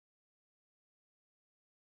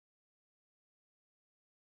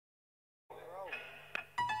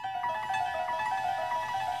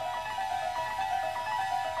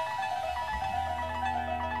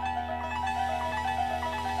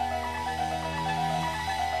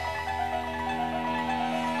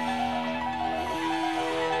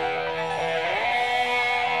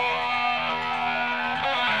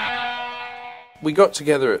we got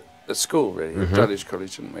together at school, really, at Dulwich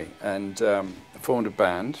College, didn't we? And formed a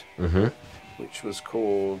band, which was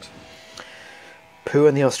called... Pooh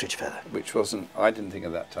and the Ostrich Feather. Which wasn't... I didn't think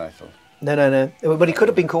of that title. No. But it could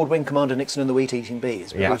have been called Wing Commander Nixon and the Wheat Eating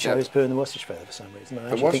Bees. But we chose Pooh and the Ostrich Feather for some reason.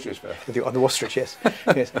 The Ostrich Feather? On the Ostrich, yes.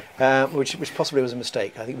 Yes. Which possibly was a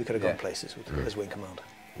mistake. I think we could have gone places with as Wing Commander.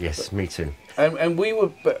 Yes, but, me too. And we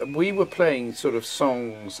were playing sort of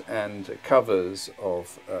songs and covers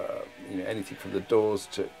of anything from the Doors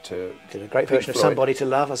to did a great version of Somebody to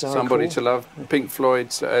Love, as I recall. Somebody to Love, Pink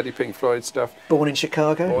Floyd, early Pink Floyd stuff. Born in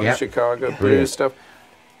Chicago. Born in Chicago, blues stuff.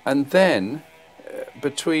 And then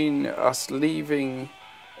between us leaving,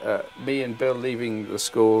 me and Bill leaving the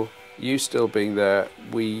school, you still being there,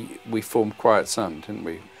 we formed Quiet Sun, didn't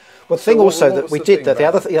we? Well, the thing also that we did, the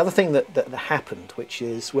other thing that happened, which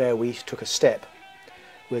is where we took a step,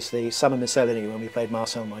 was the Summer Miscellany when we played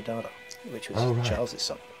Marcel My Dada, which was Charles's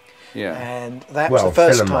song. Yeah. And that was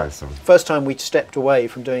the first time we'd stepped away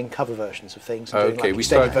from doing cover versions of things. And doing, like, we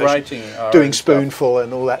started writing our doing Spoonful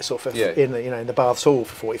and all that sort of in the Baths Hall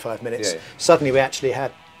for 45 minutes. Yeah. Suddenly we actually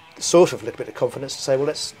had sort of a little bit of confidence to say, well,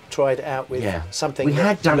 let's try it out with something. We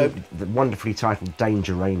had done the wonderfully titled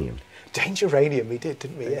Dangeranium. Dangeranium, we did,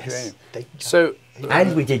 didn't we? Yes. So,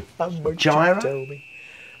 and we did Gyra.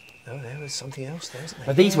 No, there was something else there, wasn't there?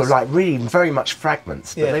 But these were like really very much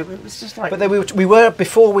fragments. But it was just like. But we were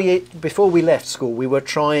before we left school. We were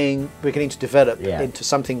beginning to develop into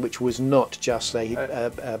something which was not just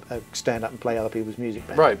a stand up and play other people's music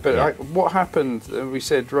band. Right, but what happened? We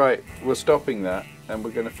said, right, we're stopping that, and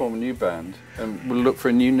we're going to form a new band, and we'll look for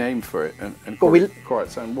a new name for it, and call it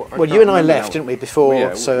Quiet Sun. Well, you and I left, didn't we? Before,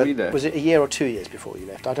 we left. Was it a year or 2 years before you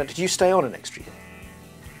left? Did you stay on an extra year?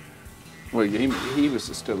 Well, he was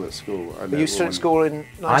still at school. Were you still at school in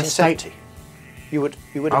 1970? You would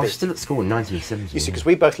have been. I was still at school in 1970. You see, because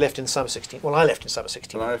we both left in summer 69. Well, I left in summer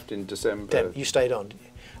 69. Well, I left in December. You stayed on, didn't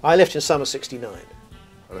you? I left in summer 69.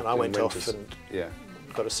 And I went off and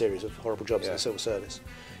got a series of horrible jobs in the civil service.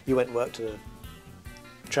 You went and worked at a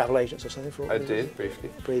travel agents or something for all. I did,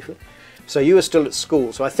 briefly. So you were still at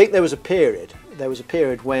school. So I think there was a period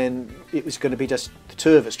when it was going to be just the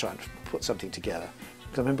two of us trying to put something together.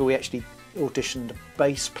 Because I remember we actually auditioned a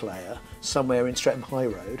bass player somewhere in Streatham High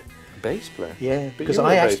Road. Bass player? Yeah, but because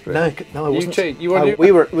I actually no, I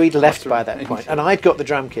wasn't. We'd left by that point, and I'd got the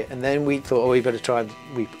drum kit, and then we thought, we better try and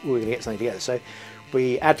we were going to get something together. So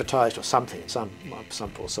we advertised or something. Some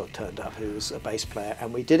poor sort turned up who was a bass player,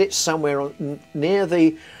 and we did it somewhere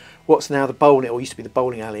near what's now the bowling, or used to be the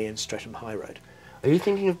bowling alley in Streatham High Road. Are you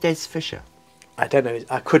thinking of Des Fisher? I don't know.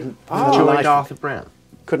 I couldn't. Joined Arthur Brown.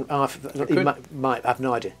 He might. I have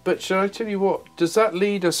no idea. But shall I tell you what? Does that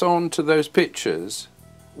lead us on to those pictures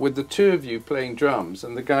with the two of you playing drums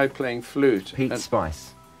and the guy playing flute? Pete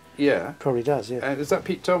Spice. Yeah. Probably does, yeah. Is that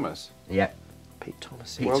Pete Thomas? Yeah. Pete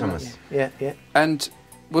Thomas. Pete Thomas. Yeah. And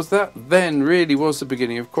was that then really was the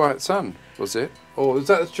beginning of Quiet Sun, was it? Or was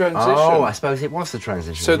that the transition? Oh, I suppose it was the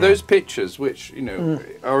transition. So those pictures, which,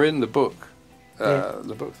 are in the book,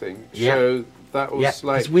 the book thing, show... That was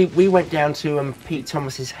like... we went down to Pete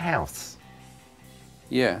Thomas's house.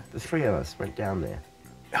 Yeah. The three of us went down there.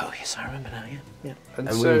 Oh, yes, I remember now, yeah.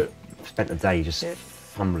 And so... we spent a day just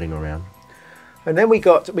fumbling around. And then we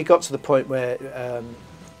got to the point where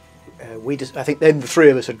I think then the three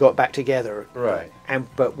of us had got back together. Right.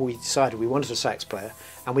 But we decided we wanted a sax player,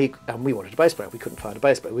 and we wanted a bass player. We couldn't find a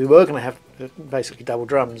bass player. We were going to have basically double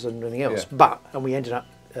drums and everything else, and we ended up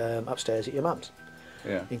upstairs at your mum's.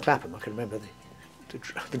 Yeah. In Clapham, I can remember the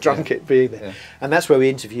drum kit being there, and that's where we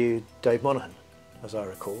interviewed Dave Monaghan, as I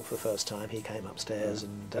recall, for the first time. He came upstairs,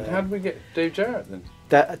 and how did we get Dave Jarrett then?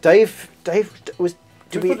 Dave was.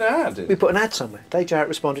 Did we put an ad in? We put an ad somewhere. Dave Jarrett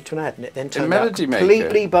responded to an ad, and it then turned out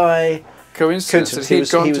completely by coincidence. He'd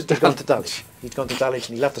gone to Dulwich. He'd gone to Dulwich,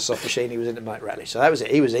 and he loved the soft machine. He was in at Mike Ratliff, so that was it.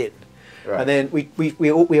 He was in. Right. And then we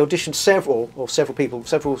auditioned several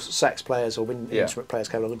sax players or instrument players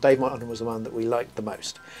came along. Dave Martin was the one that we liked the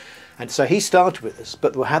most, and so he started with us.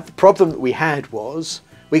 But the problem that we had was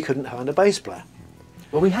we couldn't find a bass player.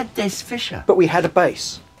 Well, we had Des Fisher, but we had a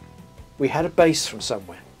bass. We had a bass from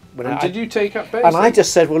somewhere. Did you take up bass? And I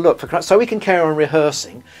just said, well, look, so we can carry on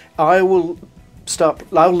rehearsing. I'll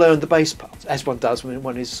learn the bass parts, as one does when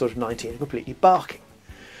one is sort of 19 and completely barking.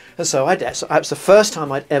 And so I did. So it was the first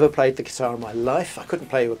time I'd ever played the guitar in my life. I couldn't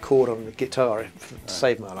play a chord on the guitar to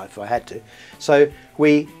save my life if I had to. So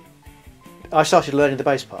I started learning the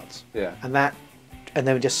bass parts. Yeah. And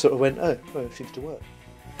then we just sort of went, oh, well, it seems to work.